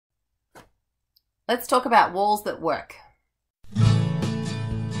Let's talk about walls that work.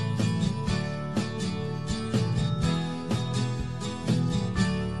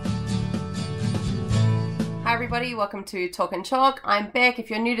 Hi everybody, welcome to Talk and Chalk. I'm Beck. If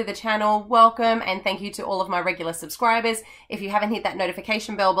you're new to the channel, welcome, and thank you to all of my regular subscribers. If you haven't hit that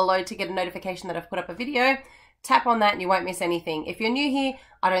notification bell below to get a notification that I've put up a video, tap on that and you won't miss anything. If you're new here,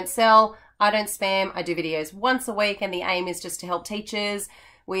 I don't sell, I don't spam, I do videos once a week, and the aim is just to help teachers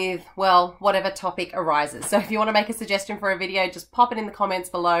with, well, whatever topic arises. So if you want to make a suggestion for a video, just pop it in the comments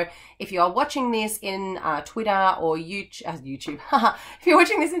below. If you are watching this in Twitter or YouTube, if you're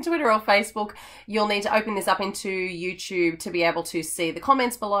watching this in Twitter or Facebook, you'll need to open this up into YouTube to be able to see the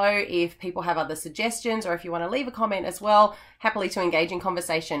comments below if people have other suggestions, or if you want to leave a comment as well, happily to engage in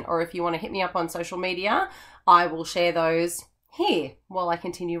conversation. Or if you want to hit me up on social media, I will share those here while I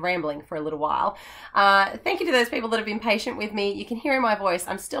continue rambling for a little while. Thank you to those people that have been patient with me. You can hear in my voice,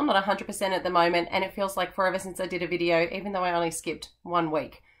 I'm still not 100% at the moment, and it feels like forever since I did a video, even though I only skipped 1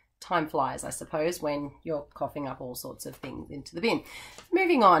 week. Time flies, I suppose, when you're coughing up all sorts of things into the bin.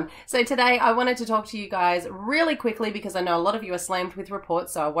 Moving on. So today I wanted to talk to you guys really quickly, because I know a lot of you are slammed with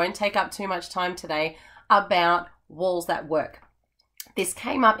reports, so I won't take up too much time today, about walls that work. This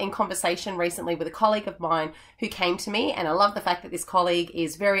came up in conversation recently with a colleague of mine who came to me, and I love the fact that this colleague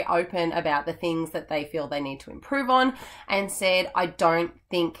is very open about the things that they feel they need to improve on, and said, I don't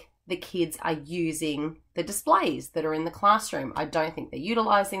think the kids are using the displays that are in the classroom. I don't think they're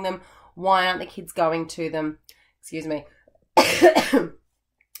utilizing them. Why aren't the kids going to them? Excuse me.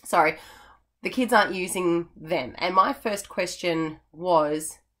 Sorry. The kids aren't using them. And my first question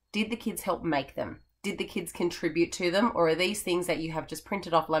was, did the kids help make them? Did the kids contribute to them, or are these things that you have just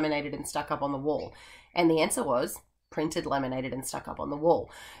printed off, laminated, and stuck up on the wall? And the answer was printed, laminated, and stuck up on the wall.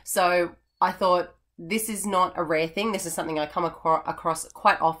 So I thought, this is not a rare thing. This is something I come across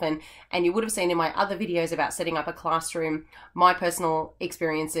quite often, and you would have seen in my other videos about setting up a classroom, my personal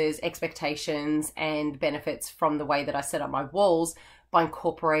experiences, expectations, and benefits from the way that I set up my walls by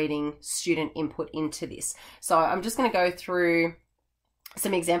incorporating student input into this. So I'm just going to go through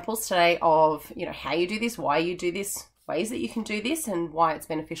some examples today of, you know, how you do this, why you do this, ways that you can do this, and why it's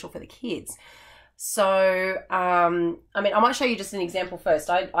beneficial for the kids. So, I mean, I might show you just an example first.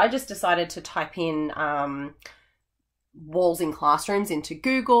 I just decided to type in walls in classrooms into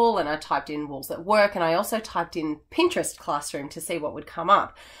Google, and I typed in walls that work, and I also typed in Pinterest classroom to see what would come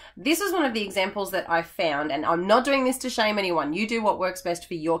up. This is one of the examples that I found, and I'm not doing this to shame anyone. You do what works best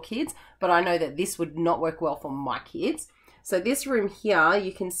for your kids, but I know that this would not work well for my kids. So this room here,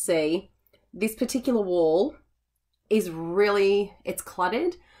 you can see this particular wall is really, it's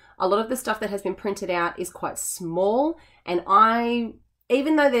cluttered. A lot of the stuff that has been printed out is quite small. And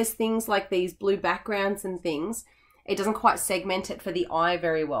even though there's things like these blue backgrounds and things, it doesn't quite segment it for the eye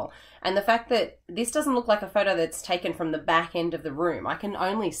very well. And the fact that this doesn't look like a photo that's taken from the back end of the room, I can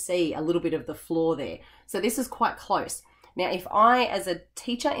only see a little bit of the floor there. So this is quite close. Now, if I, as a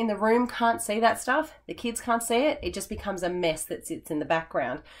teacher in the room, can't see that stuff, the kids can't see it, it just becomes a mess that sits in the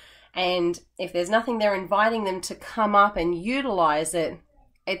background. And if there's nothing there inviting them to come up and utilize it,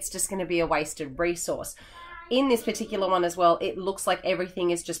 it's just going to be a wasted resource. In this particular one as well, it looks like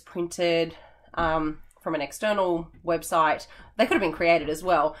everything is just printed from an external website. They could have been created as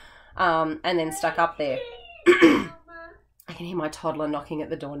well, and then stuck up there. I can hear my toddler knocking at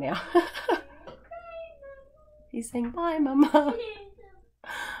the door now. He's saying, bye, Mama.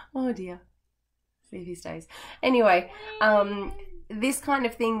 Oh, dear. See if he stays. Anyway, this kind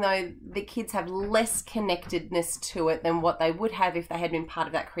of thing, though, the kids have less connectedness to it than what they would have if they had been part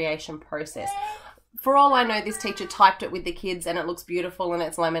of that creation process. For all I know, this teacher typed it with the kids, and it looks beautiful, and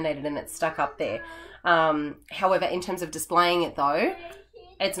it's laminated, and it's stuck up there. However, in terms of displaying it, though,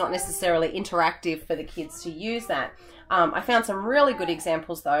 it's not necessarily interactive for the kids to use that. I found some really good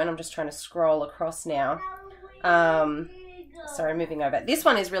examples, though, and I'm just trying to scroll across now. Sorry, moving over. This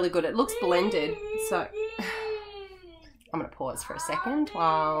one is really good. It looks blended. So I'm going to pause for a second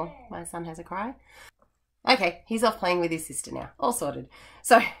while my son has a cry. Okay, he's off playing with his sister now. All sorted.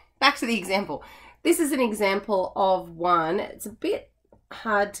 So back to the example. This is an example of one. It's a bit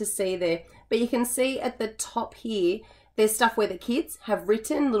hard to see there, but you can see at the top here, there's stuff where the kids have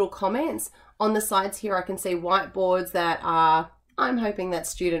written little comments. On the sides here, I can see whiteboards that are, I'm hoping that's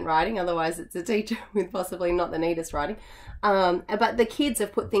student writing, otherwise it's a teacher with possibly not the neatest writing. But the kids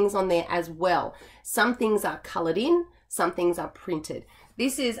have put things on there as well. Some things are coloured in, some things are printed.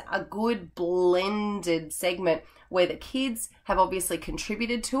 This is a good blended segment where the kids have obviously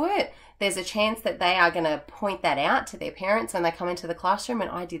contributed to it. There's a chance that they are going to point that out to their parents when they come into the classroom,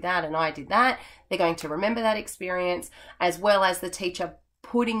 and I did that and I did that. They're going to remember that experience, as well as the teacher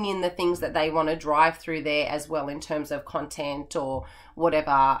putting in the things that they want to drive through there as well in terms of content or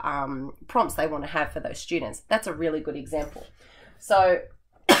whatever prompts they want to have for those students. That's a really good example. So,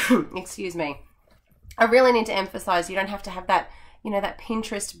 excuse me, I really need to emphasize you don't have to have that, that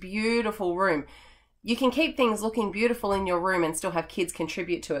Pinterest beautiful room. You can keep things looking beautiful in your room and still have kids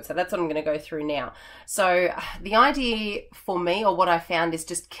contribute to it. So that's what I'm going to go through now. So the idea for me, or what I found, is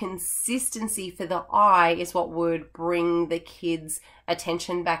just consistency for the eye is what would bring the kids'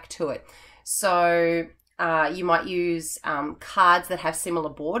 attention back to it. So you might use cards that have similar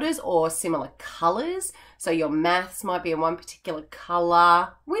borders or similar colors. So your maths might be in one particular color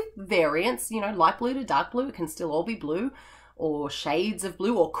with variants, light blue to dark blue. It can still all be blue, or shades of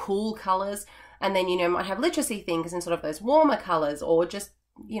blue, or cool colors. And then, might have literacy things in sort of those warmer colors, or just,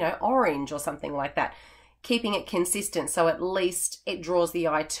 orange or something like that. Keeping it consistent so at least it draws the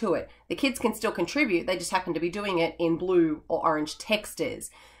eye to it. The kids can still contribute. They just happen to be doing it in blue or orange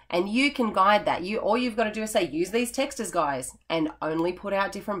textures. And you can guide that. All you've got to do is say, use these textures, guys, and only put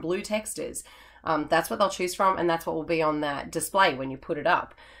out different blue textures. That's what they'll choose from, and that's what will be on that display when you put it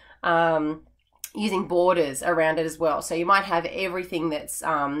up. Using borders around it as well. So you might have everything that's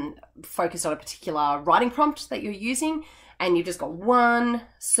focused on a particular writing prompt that you're using, and you've just got one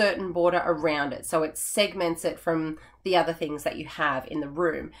certain border around it. So it segments it from the other things that you have in the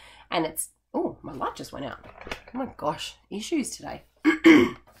room. And it's, oh, my light just went out. Oh my gosh, issues today.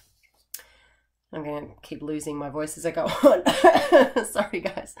 I'm going to keep losing my voice as I go on. Sorry,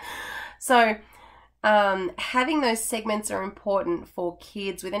 guys. So having those segments are important for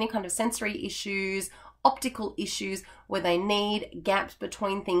kids with any kind of sensory issues, optical issues, where they need gaps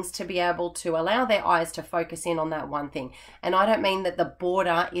between things to be able to allow their eyes to focus in on that one thing. And I don't mean that the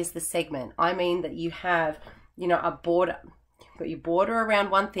border is the segment. I mean that you have, a border. You've got your border around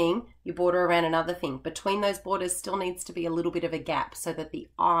one thing, your border around another thing. Between those borders still needs to be a little bit of a gap so that the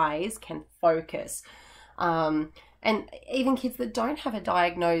eyes can focus. And even kids that don't have a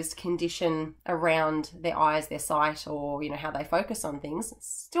diagnosed condition around their eyes, their sight, or, how they focus on things, it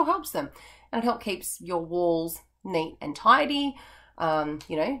still helps them. And it helps keeps your walls neat and tidy.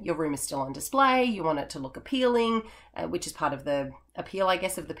 Your room is still on display. You want it to look appealing, which is part of the appeal, I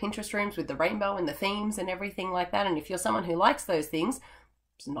guess, of the Pinterest rooms with the rainbow and the themes and everything like that. And if you're someone who likes those things,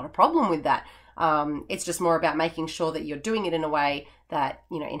 it's not a problem with that. It's just more about making sure that you're doing it in a way that,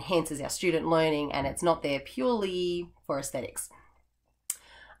 enhances our student learning, and it's not there purely for aesthetics.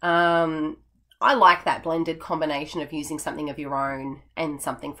 I like that blended combination of using something of your own and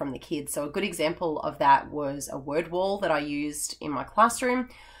something from the kids. So a good example of that was a word wall that I used in my classroom.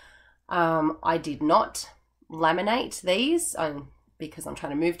 I did not laminate these because I'm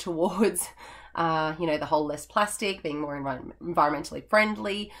trying to move towards, the whole less plastic, being more environmentally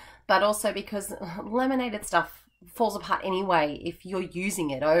friendly, but also because laminated stuff falls apart anyway if you're using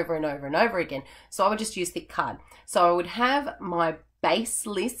it over and over and over again. So I would just use thick card. So I would have my base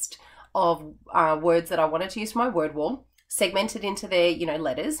list of words that I wanted to use for my word wall, segmented into their,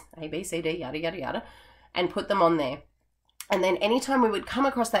 letters, A, B, C, D, yada, yada, yada, and put them on there. And then anytime we would come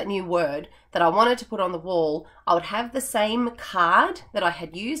across that new word that I wanted to put on the wall, I would have the same card that I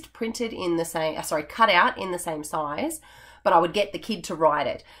had used printed in the same, cut out in the same size, but I would get the kid to write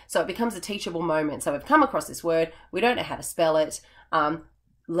it. So it becomes a teachable moment. So we've come across this word, we don't know how to spell it.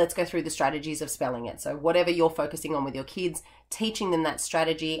 Let's go through the strategies of spelling it. So whatever you're focusing on with your kids, teaching them that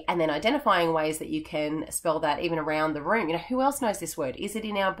strategy, and then identifying ways that you can spell that even around the room. Who else knows this word? Is it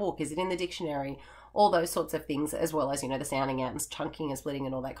in our book? Is it in the dictionary? All those sorts of things, as well as, the sounding out and chunking and splitting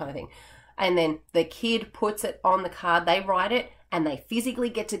and all that kind of thing. And then the kid puts it on the card, they write it, and they physically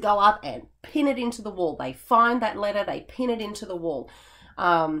get to go up and pin it into the wall. They find that letter, they pin it into the wall.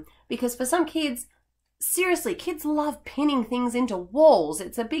 Because for some kids, seriously, kids love pinning things into walls.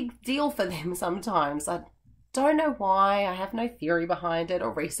 It's a big deal for them sometimes. I don't know why. I have no theory behind it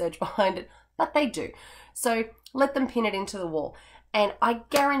or research behind it, but they do. So let them pin it into the wall. And I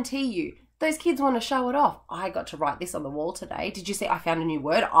guarantee you, those kids want to show it off. I got to write this on the wall today. Did you see I found a new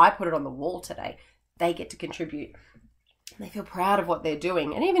word? I put it on the wall today. They get to contribute. They feel proud of what they're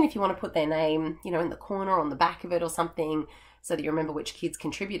doing. And even if you want to put their name, in the corner or on the back of it or something, so that you remember which kids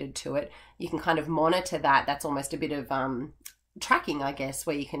contributed to it, you can kind of monitor that. That's almost a bit of tracking, I guess,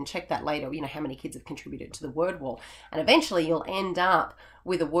 where you can check that later, how many kids have contributed to the word wall. And eventually you'll end up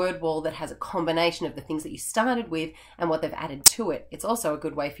with a word wall that has a combination of the things that you started with and what they've added to it. It's also a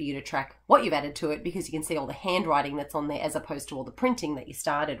good way for you to track what you've added to it, because you can see all the handwriting that's on there as opposed to all the printing that you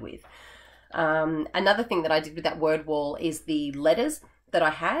started with. Another thing that I did with that word wall is the letters that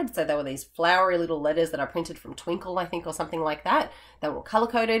I had. So there were these flowery little letters that I printed from Twinkle, I think, or something like that. They were all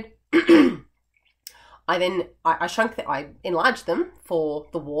color-coded. I enlarged them for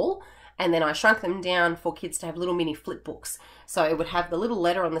the wall, and then I shrunk them down for kids to have little mini flip books. So it would have the little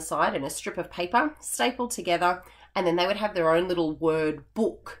letter on the side and a strip of paper stapled together, and then they would have their own little word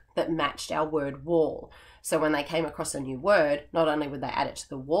book that matched our word wall. So when they came across a new word, not only would they add it to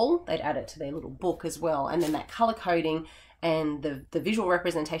the wall, they'd add it to their little book as well. And then that color coding and the visual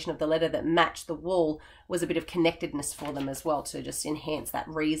representation of the letter that matched the wall was a bit of connectedness for them as well, to just enhance that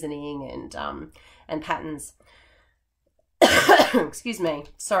reasoning and patterns. Excuse me.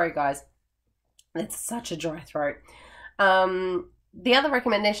 Sorry, guys. It's such a dry throat. The other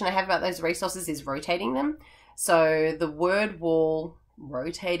recommendation I have about those resources is rotating them. So the word wall,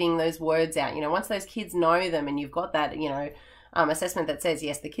 rotating those words out. You know, once those kids know them and you've got that, you know, assessment that says,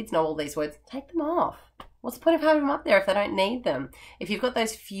 yes, the kids know all these words, take them off. What's the point of having them up there if they don't need them? If you've got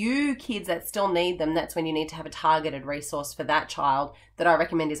those few kids that still need them, that's when you need to have a targeted resource for that child that I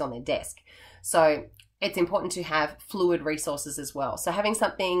recommend is on their desk. So it's important to have fluid resources as well. So having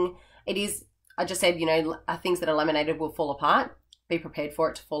something, it is, I just said, you know, things that are laminated will fall apart. Be prepared for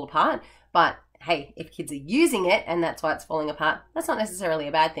it to fall apart. But hey, if kids are using it and that's why it's falling apart, that's not necessarily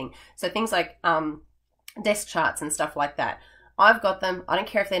a bad thing. So things like desk charts and stuff like that. I've got them. I don't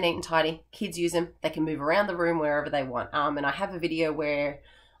care if they're neat and tidy. Kids use them. They can move around the room wherever they want. And I have a video where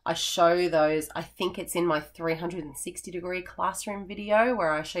I show those. I think it's in my 360-degree classroom video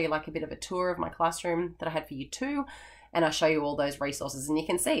where I show you like a bit of a tour of my classroom that I had for you too. And I show you all those resources. And you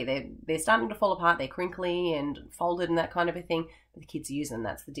can see they're starting to fall apart. They're crinkly and folded and that kind of a thing. But the kids use them.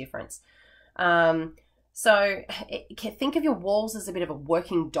 That's the difference. So think of your walls as a bit of a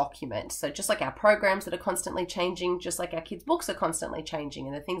working document. So just like our programs that are constantly changing, just like our kids' books are constantly changing,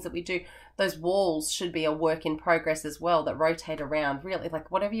 and the things that we do, those walls should be a work in progress as well that rotate around. Really,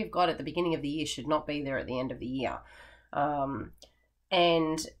 like whatever you've got at the beginning of the year should not be there at the end of the year.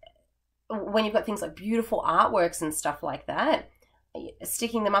 And when you've got things like beautiful artworks and stuff like that,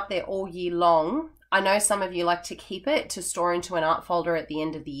 sticking them up there all year long. I know some of you like to keep it to store into an art folder at the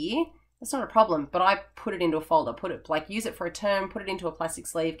end of the year. That's not a problem, but I put it into a folder, use it for a term, put it into a plastic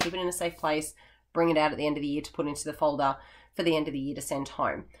sleeve, keep it in a safe place, bring it out at the end of the year to put into the folder for the end of the year to send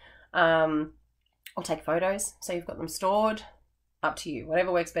home. Or take photos, so you've got them stored, up to you,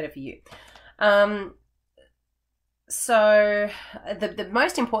 whatever works better for you. So the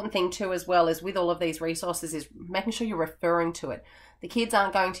most important thing too as well is with all of these resources is making sure you're referring to it. The kids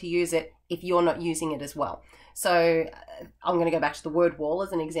aren't going to use it if you're not using it as well. So I'm going to go back to the word wall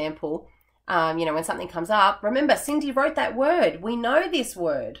as an example. You know, when something comes up, remember Cindy wrote that word. We know this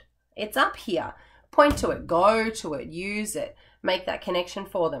word. It's up here. Point to it, go to it, use it, make that connection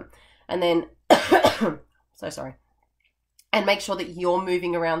for them. And then, so sorry. And make sure that you're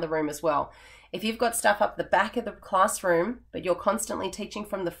moving around the room as well. If you've got stuff up the back of the classroom, but you're constantly teaching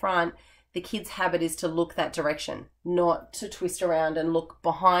from the front, the kids' habit is to look that direction, not to twist around and look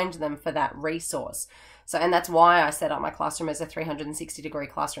behind them for that resource. So, and that's why I set up my classroom as a 360-degree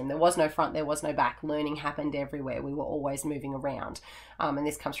classroom. There was no front, there was no back. Learning happened everywhere. We were always moving around. And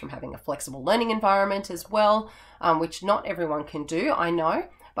this comes from having a flexible learning environment as well, which not everyone can do, I know.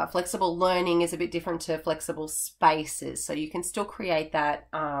 But flexible learning is a bit different to flexible spaces. So you can still create that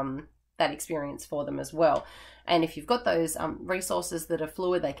that experience for them as well. And if you've got those resources that are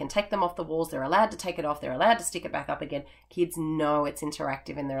fluid, they can take them off the walls. They're allowed to take it off. They're allowed to stick it back up again. Kids know it's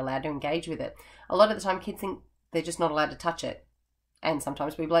interactive and they're allowed to engage with it. A lot of the time kids think they're just not allowed to touch it. And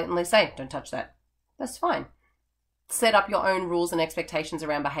sometimes we blatantly say, don't touch that. That's fine. Set up your own rules and expectations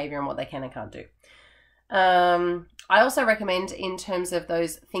around behavior and what they can and can't do. I also recommend in terms of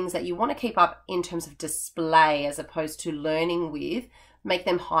those things that you want to keep up in terms of display as opposed to learning with, make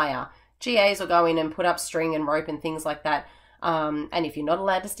them higher. GAs will go in and put up string and rope and things like that. And if you're not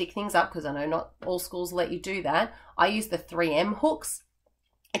allowed to stick things up, because I know not all schools let you do that, I use the 3M hooks.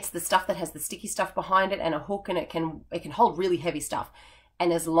 It's the stuff that has the sticky stuff behind it and a hook, and it can hold really heavy stuff.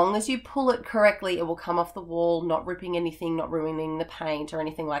 And as long as you pull it correctly, it will come off the wall, not ripping anything, not ruining the paint or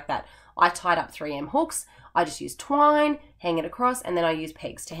anything like that. I tied up 3M hooks. I just use twine, hang it across, and then I use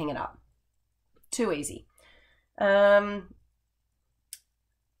pegs to hang it up. Too easy. I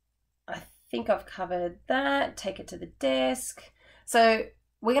think I've covered that. Take it to the desk. So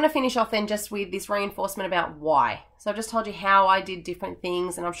we're going to finish off then just with this reinforcement about why. So I've just told you how I did different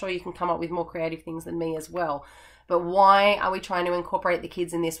things, and I'm sure you can come up with more creative things than me as well. But why are we trying to incorporate the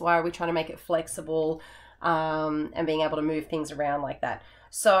kids in this? Why are we trying to make it flexible and being able to move things around like that?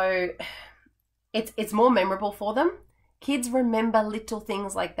 So it's more memorable for them. Kids remember little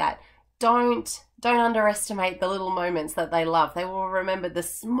things like that. Don't underestimate the little moments that they love. They will remember the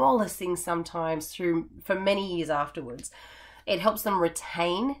smallest things sometimes for many years afterwards. It helps them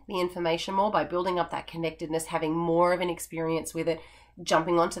retain the information more by building up that connectedness, having more of an experience with it,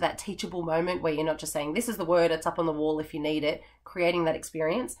 jumping onto that teachable moment where you're not just saying, this is the word, it's up on the wall if you need it. Creating that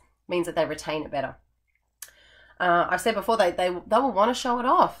experience means that they retain it better. I've said before, they will want to show it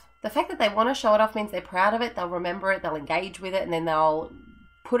off. The fact that they want to show it off means they're proud of it, they'll remember it, they'll engage with it, and then they'll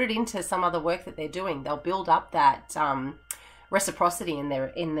put it into some other work that they're doing. They'll build up that reciprocity in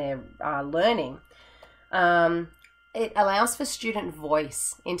their learning. It allows for student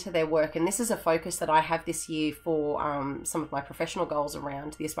voice into their work, and this is a focus that I have this year for some of my professional goals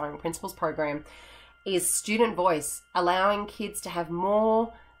around the Aspiring Principals program, is student voice, allowing kids to have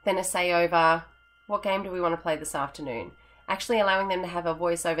more than a say over what game do we want to play this afternoon. Actually allowing them to have a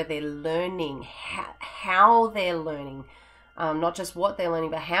voice over their learning, how they're learning, not just what they're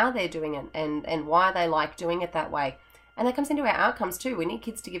learning, but how they're doing it and why they like doing it that way. And that comes into our outcomes too. We need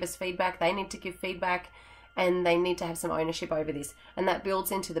kids to give us feedback. They need to give feedback, and they need to have some ownership over this. And that builds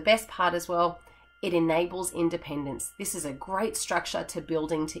into the best part as well. It enables independence. This is a great structure to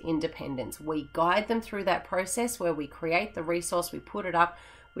building to independence. We guide them through that process where we create the resource, we put it up,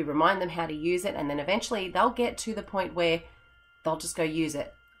 we remind them how to use it, and then eventually they'll get to the point where they'll just go use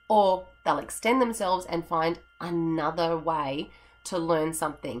it. Or they'll extend themselves and find another way to learn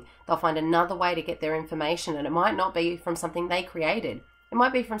something. They'll find another way to get their information, and it might not be from something they created. It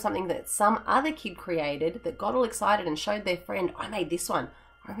might be from something that some other kid created that got all excited and showed their friend, I made this one.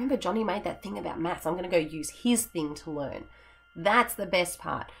 I remember Johnny made that thing about maths. I'm going to go use his thing to learn. That's the best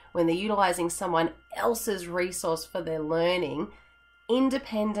part, when they're utilizing someone else's resource for their learning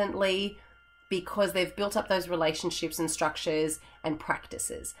independently, because they've built up those relationships and structures and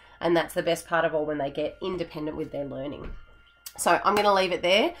practices. And that's the best part of all, when they get independent with their learning. So I'm going to leave it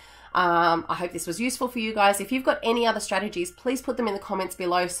there. I hope this was useful for you guys. If you've got any other strategies, please put them in the comments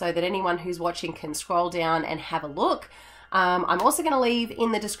below so that anyone who's watching can scroll down and have a look. I'm also going to leave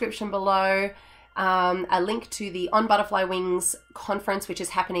in the description below a link to the On Butterfly Wings conference, which is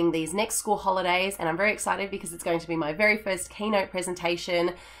happening these next school holidays, and I'm very excited because it's going to be my very first keynote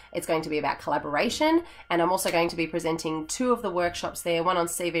presentation. It's going to be about collaboration, and I'm also going to be presenting 2 of the workshops there, one on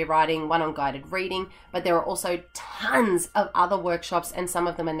CV writing, one on guided reading, but there are also tons of other workshops, and some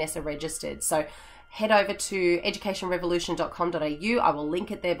of them are NESA registered. So head over to educationrevolution.com.au. I will link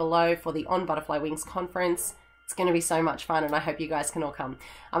it there below for the On Butterfly Wings conference. It's going to be so much fun, and I hope you guys can all come.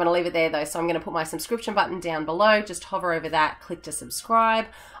 I'm going to leave it there though, so I'm going to put my subscription button down below. Just hover over that, click to subscribe.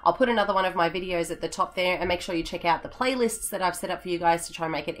 I'll put another one of my videos at the top there, and make sure you check out the playlists that I've set up for you guys to try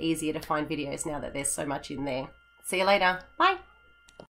and make it easier to find videos now that there's so much in there. See you later. Bye.